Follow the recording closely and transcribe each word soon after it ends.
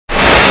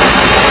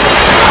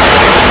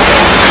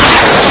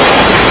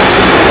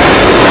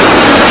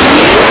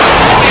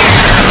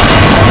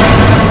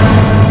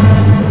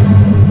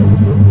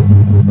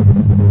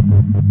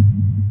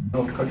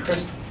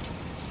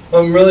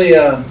Well, I'm really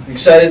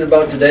excited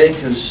about today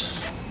because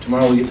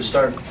tomorrow we get to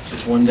start,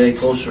 just one day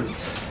closer.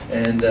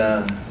 And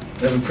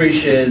I've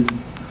appreciated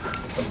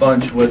a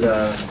bunch what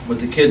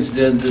the kids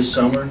did this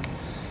summer,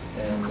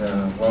 and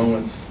along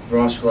with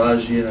Ross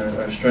Galagi and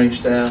our strength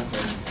staff.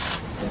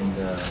 And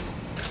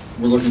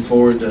we're looking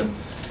forward to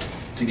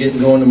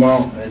getting going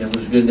tomorrow. And it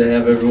was good to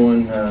have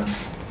everyone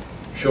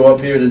show up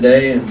here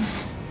today and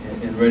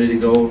ready to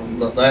go.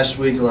 Last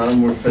week, a lot of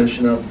them were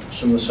finishing up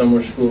some of the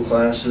summer school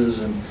classes,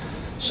 and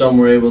some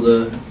were able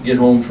to get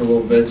home for a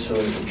little bit. So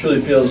it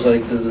truly feels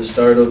like the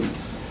start of,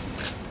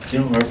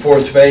 our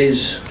fourth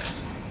phase,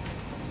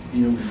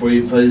 before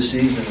you play the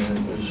season.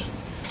 And it was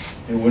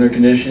winter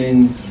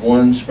conditioning,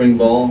 one, spring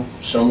ball,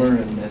 summer,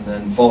 and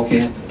then fall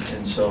camp.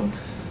 And so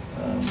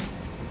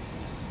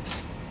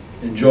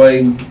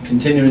enjoying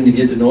continuing to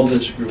get to know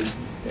this group.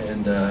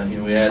 And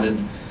we added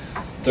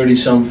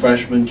 30-some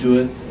freshmen to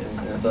it, and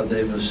I thought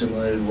they've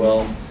assimilated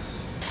well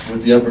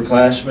with the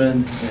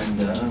upperclassmen.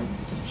 And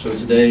so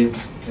today,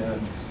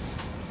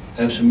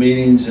 have some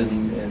meetings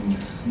and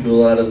do a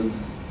lot of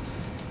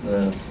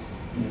the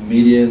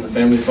media and the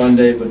family fun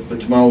day, but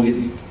tomorrow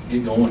we'll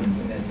get going.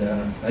 And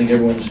I think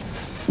everyone's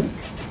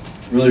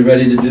really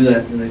ready to do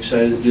that and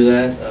excited to do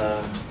that.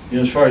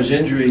 As far as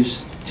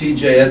injuries,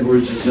 TJ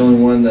Edwards is the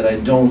only one that I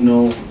don't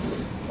know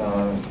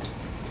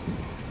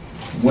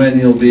when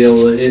he'll be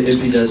able to, if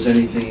he does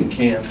anything in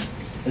camp.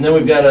 And then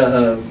we've got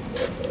a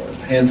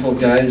handful of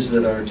guys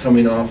that are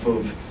coming off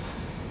of,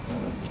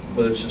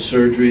 whether it's a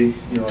surgery,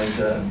 like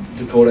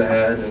Dakota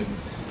had and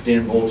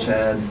Dan Bolts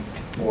had,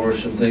 or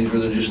some things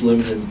where they're just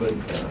limited. But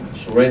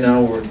so right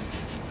now we're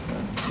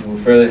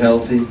fairly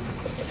healthy,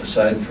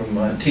 aside from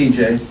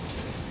TJ,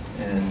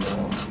 and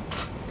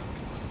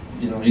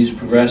he's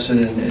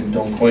progressing and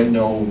don't quite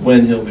know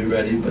when he'll be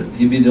ready. But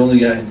he'd be the only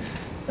guy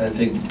I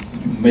think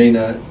may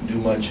not do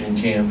much in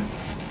camp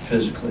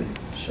physically.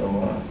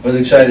 So, but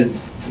excited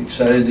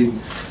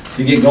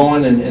to get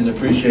going and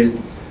appreciate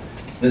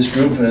this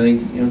group. And I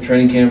think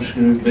training camp is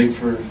going to be big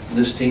for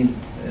this team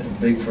and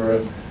big for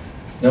a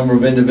number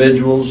of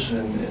individuals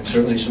and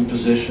certainly some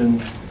position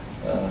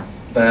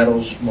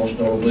battles, most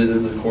notably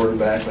the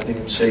quarterback. I think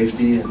it's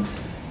safety and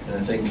I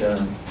think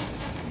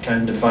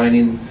kind of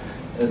defining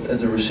at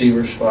the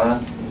receiver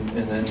spot,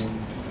 and then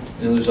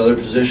there's other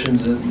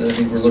positions that I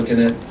think we're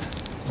looking at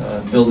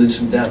building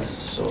some depth.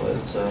 So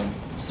it's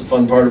the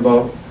fun part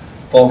about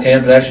fall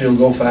camp. It actually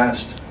will go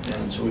fast,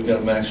 and so we've got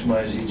to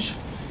maximize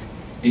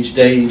each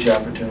day, each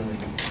opportunity.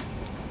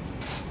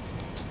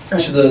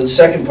 So the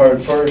second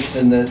part first,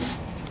 and that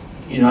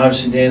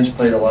obviously Dan's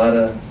played a lot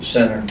of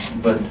center,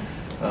 but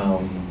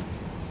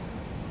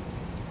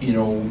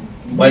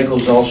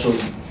Michael's also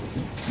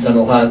done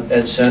a lot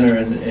at center,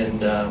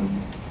 and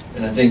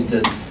I think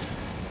that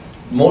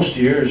most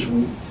years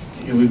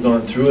we've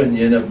gone through it, and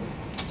you end up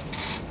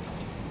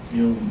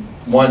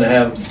wanting to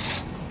have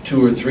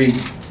 2 or 3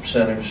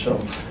 centers. So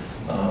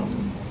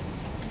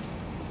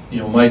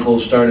Michael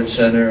started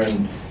center,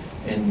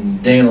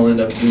 and Dan will end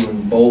up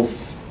doing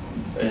both,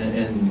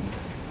 and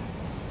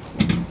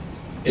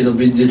it'll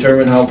be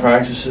determined how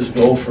practices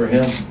go for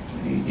him.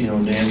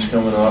 Dan's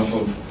coming off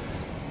of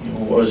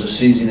what was a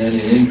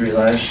season-ending injury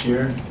last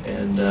year,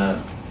 and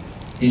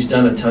he's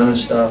done a ton of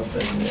stuff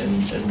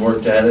and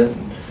worked at it.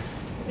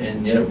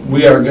 And yet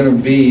we are going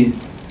to be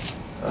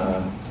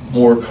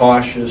more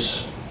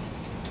cautious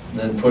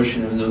than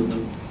pushing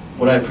him.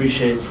 What I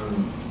appreciate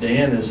from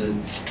Dan is that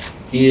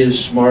he is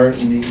smart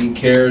and he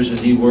cares and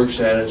he works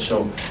at it.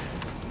 So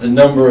the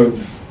number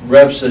of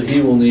reps that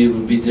he will need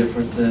would be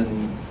different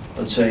than,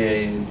 let's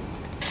say, a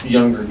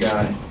younger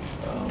guy.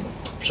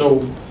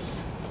 So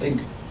I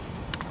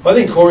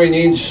think Corey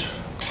needs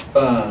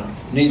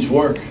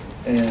work,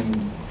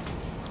 and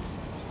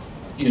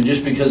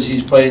just because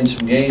he's played in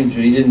some games,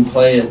 he didn't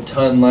play a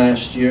ton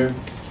last year,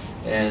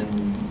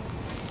 and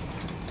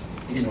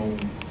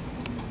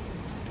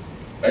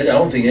I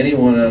don't think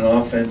anyone on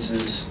offense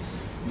is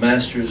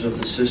masters of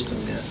the system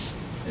yet,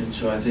 and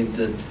so I think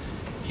that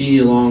he,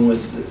 along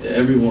with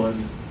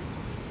everyone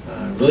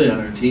really on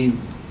our team,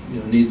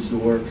 needs the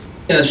work.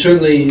 Yeah,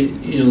 certainly,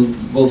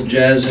 both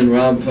Jazz and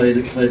Rob played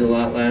a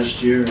lot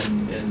last year,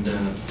 and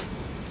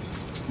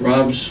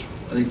Rob's,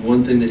 I think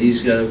one thing that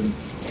he's got to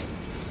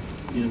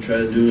try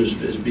to do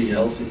is be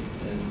healthy,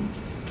 and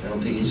I don't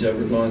think he's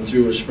ever gone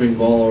through a spring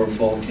ball or a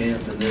fall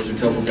camp. And there's a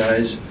couple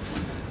guys,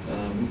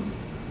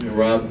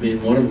 Rob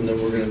being one of them, that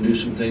we're going to do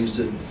some things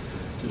to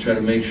try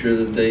to make sure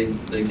that they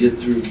get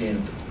through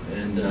camp.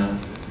 And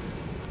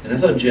I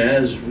thought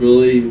Jazz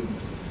really, it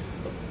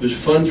was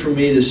fun for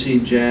me to see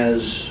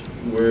Jazz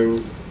where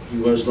he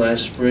was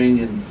last spring,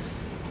 and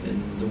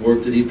the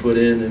work that he put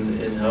in,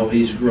 and how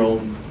he's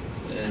grown,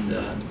 and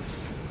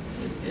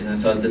I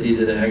thought that he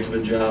did a heck of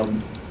a job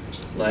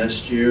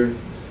last year.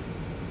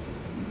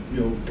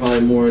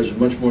 Probably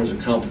much more as a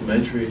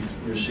complimentary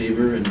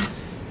receiver, and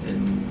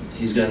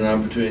he's got an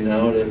opportunity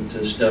now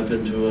to step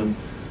into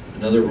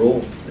another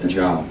role. Good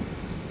job.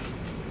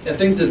 I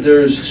think that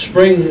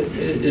spring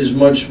is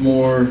much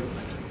more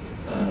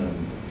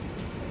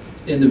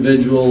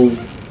individual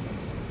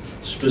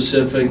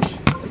specific.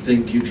 I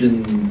think you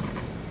can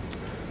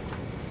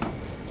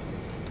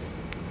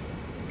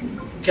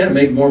kind of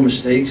make more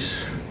mistakes,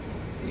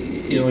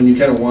 you know, and you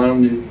kind of want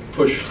them to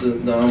push the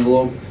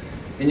envelope.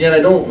 And yet I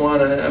don't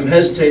want to, I'm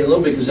hesitating a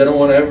little bit because I don't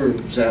want to ever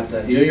zap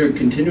that. You know, you're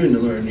continuing to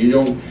learn. You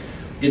don't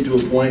get to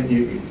a point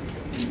and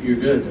you're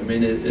good. I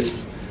mean, if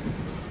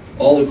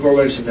all the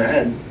quarterbacks have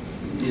had,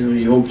 you know,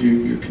 you hope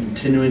you're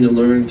continuing to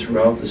learn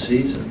throughout the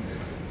season.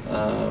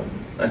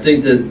 I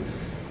think that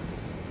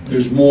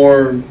there's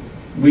more,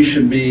 we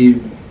should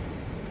be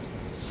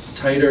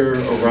tighter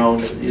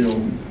around it, you know,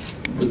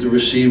 with the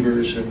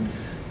receivers and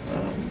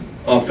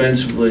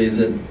offensively,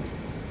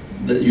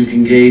 that you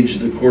can gauge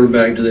the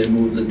quarterback, do they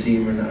move the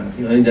team or not.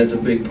 You know, I think that's a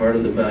big part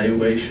of the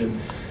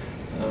evaluation.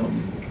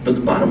 But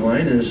the bottom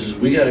line is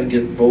we got to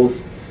get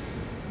both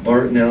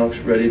Bart and Alex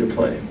ready to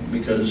play,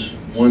 because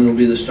one will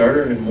be the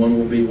starter and one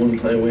will be one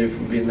play away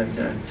from being that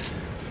guy.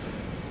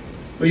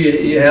 Well,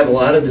 you have a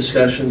lot of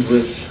discussions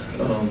with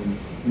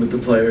the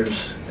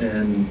players,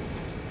 and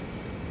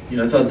you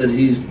know, I thought that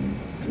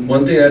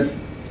one thing I've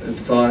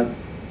thought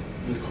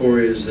with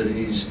Corey is that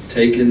he's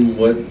taken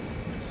what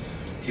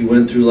he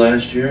went through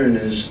last year and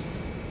has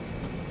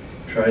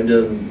tried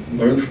to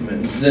learn from it,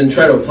 and then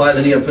try to apply.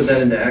 Then you got to put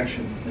that into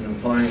action and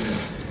applying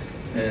it.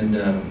 And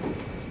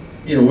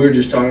you know, we were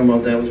just talking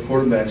about that with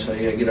quarterbacks. How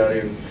you got to get out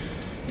here.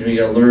 You know, you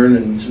got to learn,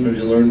 and sometimes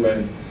you learn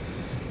by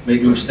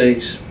making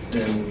mistakes.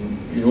 And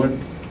you know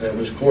what? That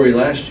was Corey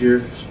last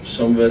year.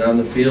 Some of it on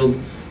the field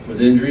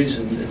with injuries,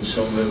 and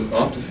some of it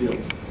off the field.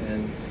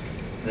 And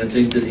I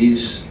think that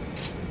he's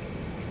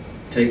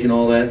taken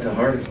all that to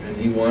heart, and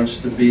he wants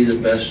to be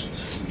the best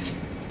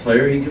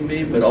player he can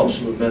be, but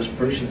also the best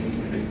person he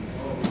can be.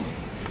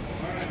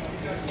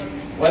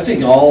 Well, I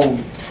think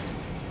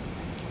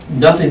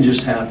nothing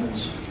just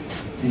happens.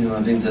 You know,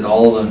 I think that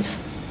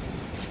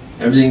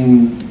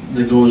everything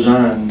that goes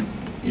on,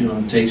 you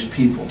know, takes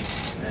people,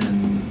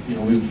 and you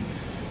know,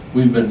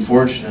 we've been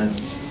fortunate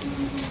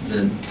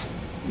that,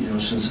 you know,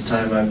 since the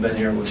time I've been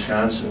here in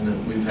Wisconsin,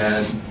 that we've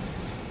had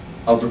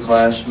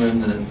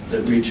upperclassmen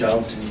that reach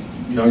out to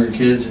younger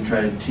kids and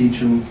try to teach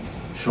them,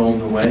 show them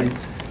the way.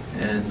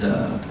 And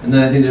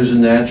then I think there's a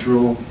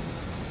natural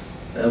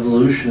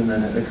evolution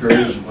that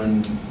occurs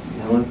when, you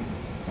know,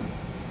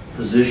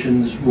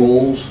 positions,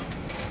 roles,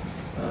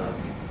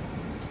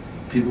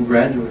 people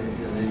graduate,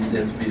 and they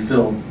have to be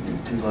filled.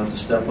 People have to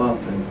step up,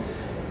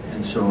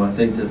 and so I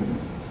think that,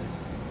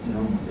 you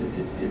know,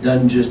 it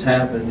doesn't just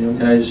happen. You know,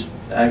 guys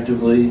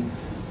actively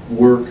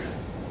work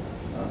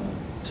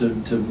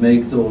to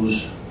make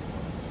those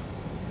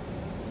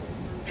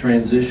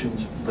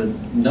transitions, but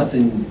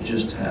nothing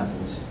just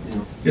happens. You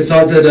know, I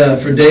thought that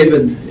for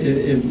David,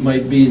 it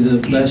might be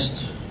the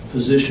best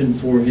position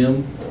for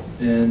him,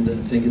 and I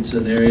think it's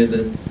an area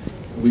that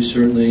we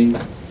certainly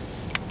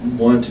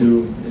want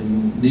to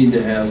and need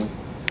to have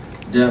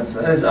depth.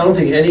 I don't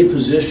think any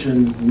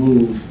position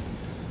move,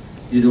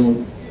 you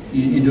do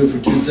it for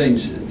two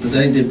things, but I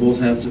think they both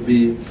have to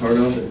be part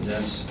of it.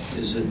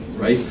 Is it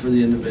right for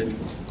the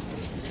individual,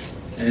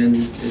 and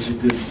is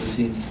it good for the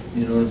team?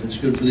 You know, if it's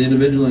good for the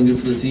individual and good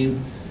for the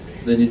team,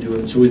 then you do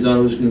it. So we thought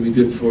it was going to be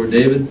good for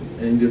David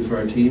and good for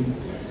our team.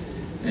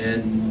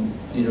 And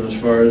you know, as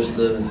far as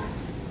the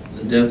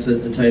depth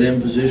at the tight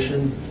end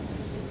position,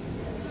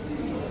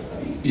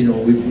 you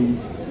know,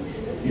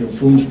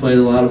 Fooms played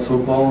a lot of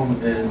football,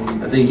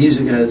 and I think he's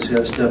the guy that's got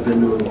to step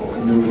into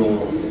a new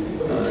role.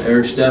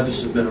 Eric Steffes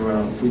has been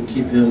around. If we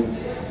keep him,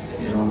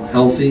 you know,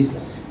 healthy,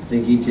 I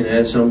think he can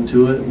add something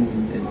to it. And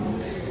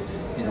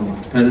you know,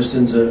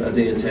 Peniston's I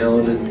think a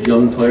talented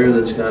young player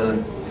that's got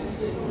to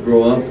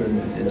grow up, and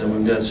then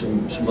we've got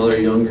some other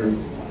younger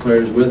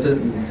players with it.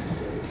 And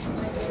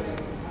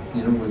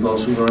you know, we've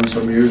also gone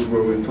some years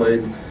where we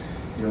played,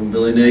 you know,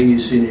 Billy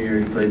Nagy's senior year,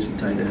 he played some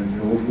tight end. You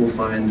know, we'll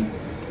find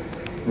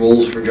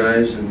roles for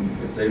guys, and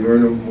if they've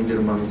earned them, we'll get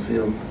them on the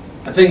field.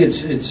 I think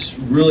it's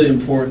really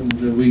important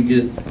that we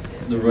get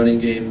the running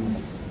game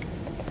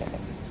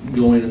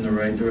going in the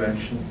right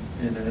direction,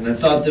 and I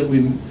thought that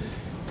we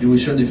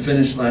certainly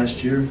finished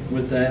last year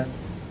with that.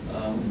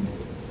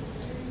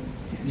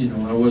 You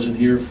know, I wasn't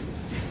here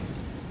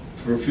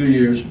for a few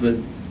years, but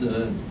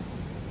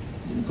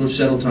Coach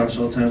Settle talks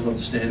all the time about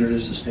the standard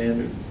is the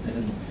standard,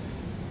 and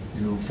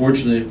you know,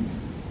 fortunately,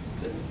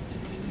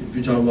 if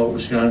you're talking about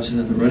Wisconsin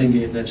and the running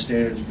game, that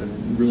standard's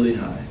been really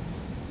high.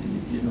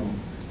 You know,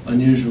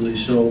 unusually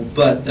so,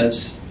 but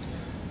that's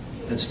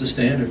the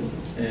standard,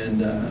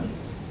 and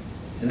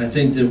I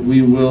think that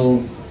we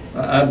will.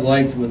 I've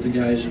liked what the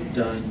guys have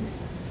done.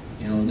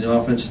 You know, the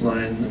offensive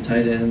line, the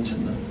tight ends,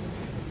 and the,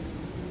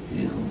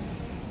 you know,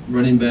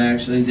 running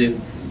backs. I think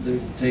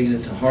they've taken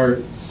it to heart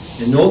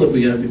and know that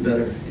we got to be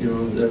better. You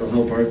know, that'll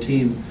help our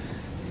team,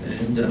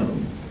 and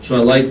so I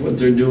like what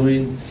they're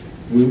doing.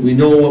 We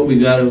know what we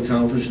got to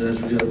accomplish, and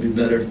that's we got to be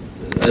better.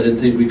 I didn't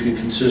think we could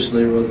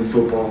consistently run the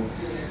football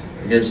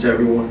against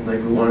everyone like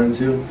we wanted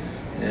to,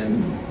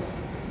 and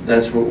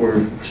that's what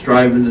we're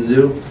striving to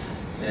do.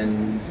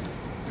 And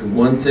the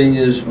one thing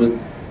is,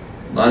 with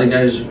a lot of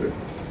guys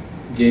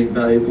gained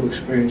valuable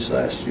experience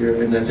last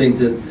year, and I think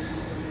that,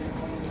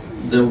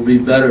 that will be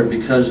better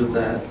because of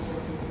that.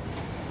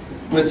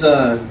 With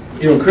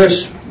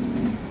Chryst,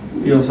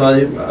 thought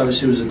he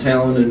obviously was a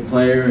talented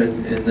player,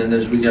 and then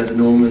as we got to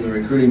know him in the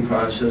recruiting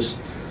process,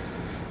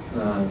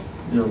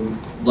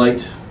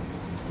 liked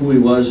who he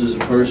was as a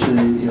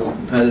person,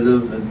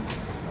 competitive, and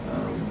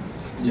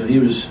he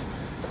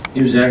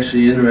was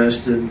actually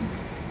interested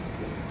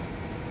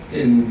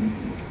in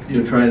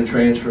trying to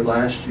transfer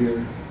last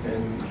year,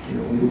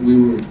 and we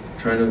were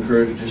trying to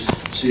encourage just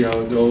to see how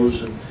it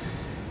goes,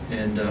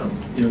 and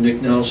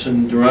Nick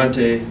Nelson,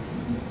 Durante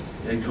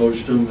had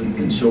coached him,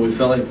 and so we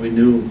felt like we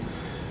knew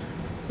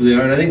who they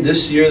are, and I think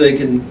this year they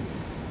can.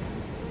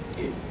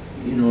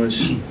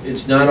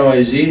 It's not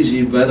always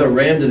easy, but I thought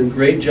Ram did a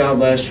great job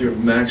last year of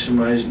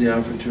maximizing the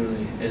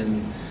opportunity.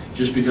 And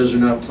just because they're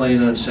not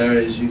playing on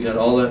Saturdays, you got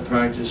all that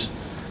practice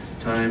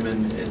time,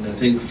 and I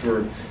think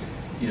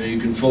you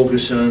can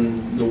focus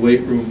on the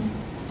weight room.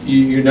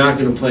 You're not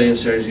going to play in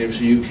Saturday's game,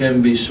 so you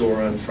can be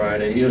sore on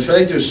Friday. So I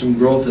think there's some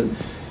growth in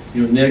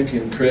Nick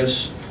and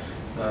Chris.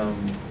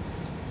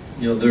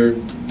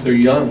 They're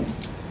young,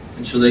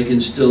 and so they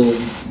can still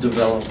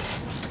develop.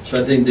 So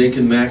I think they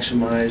can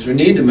maximize, or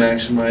need to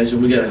maximize,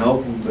 and we got to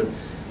help them. But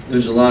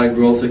there's a lot of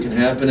growth that can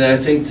happen, and I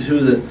think too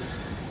that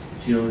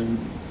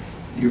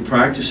your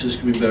practices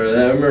can be better.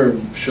 I remember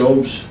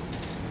Shobes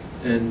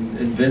and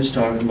Vince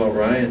talking about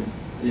Ryan,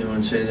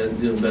 and saying that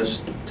the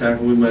best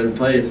tackle we might have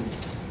played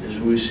is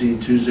who we see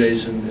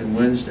Tuesdays and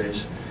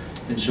Wednesdays.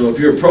 And so if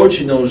you're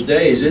approaching those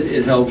days,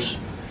 it helps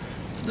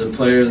the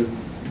player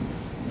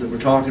that we're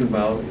talking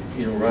about.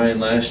 Ryan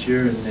last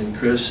year, and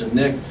Chris and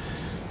Nick.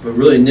 But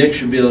really, Nick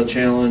should be able to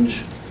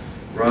challenge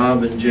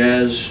Rob and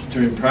Jazz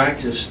during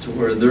practice to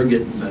where they're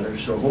getting better.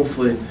 So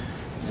hopefully,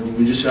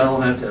 we just all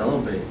have to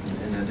elevate.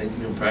 And I think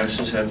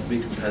practices have to be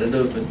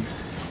competitive. And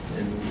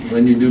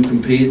when you do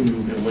compete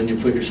and when you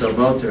put yourself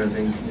out there, I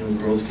think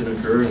growth can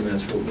occur, and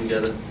that's what we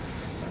got to.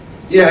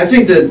 Yeah, I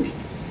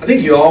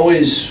think you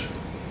always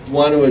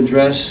want to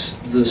address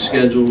the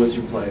schedule with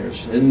your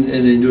players, and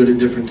they do it at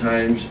different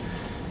times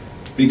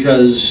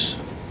because.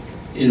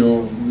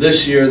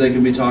 This year they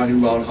could be talking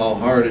about how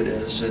hard it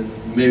is, and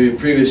maybe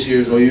previous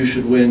years, you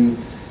should win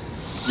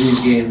these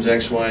games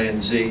X, Y,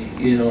 and Z,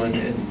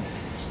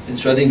 and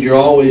so I think you're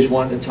always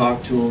wanting to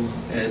talk to them,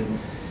 and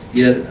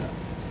yet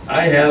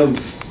I have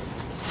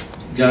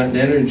gotten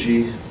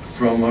energy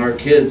from our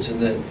kids, and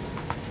that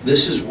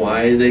this is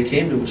why they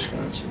came to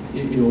Wisconsin.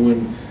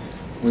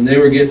 When they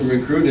were getting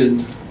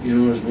recruited,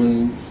 is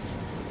when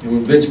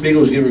Vince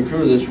Beagle was getting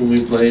recruited, that's when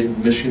we played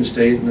Michigan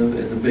State in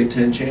the Big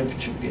Ten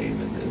championship game,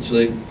 and so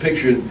they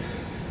pictured,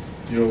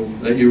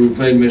 that year we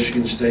played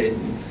Michigan State,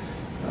 and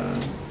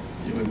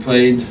we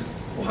played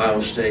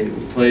Ohio State, we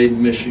played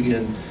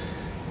Michigan.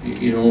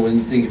 When you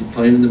think of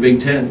playing in the Big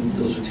Ten,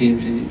 those are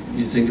teams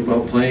you think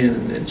about playing,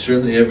 and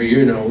certainly every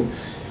year now,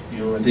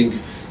 I think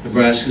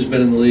Nebraska's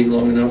been in the league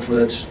long enough where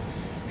that's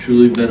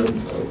truly been a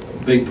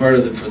big part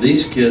of it for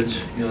these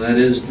kids. That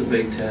is the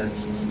Big Ten,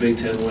 the Big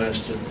Ten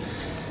West.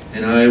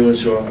 And Iowa,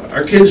 so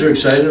our kids are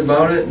excited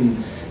about it,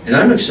 and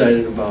I'm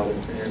excited about it.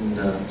 And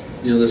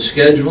the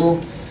schedule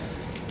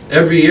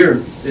every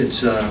year,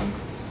 it's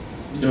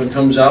it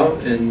comes out,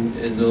 and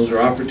those are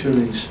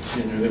opportunities,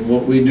 and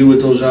what we do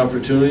with those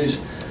opportunities,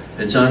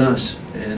 it's on us.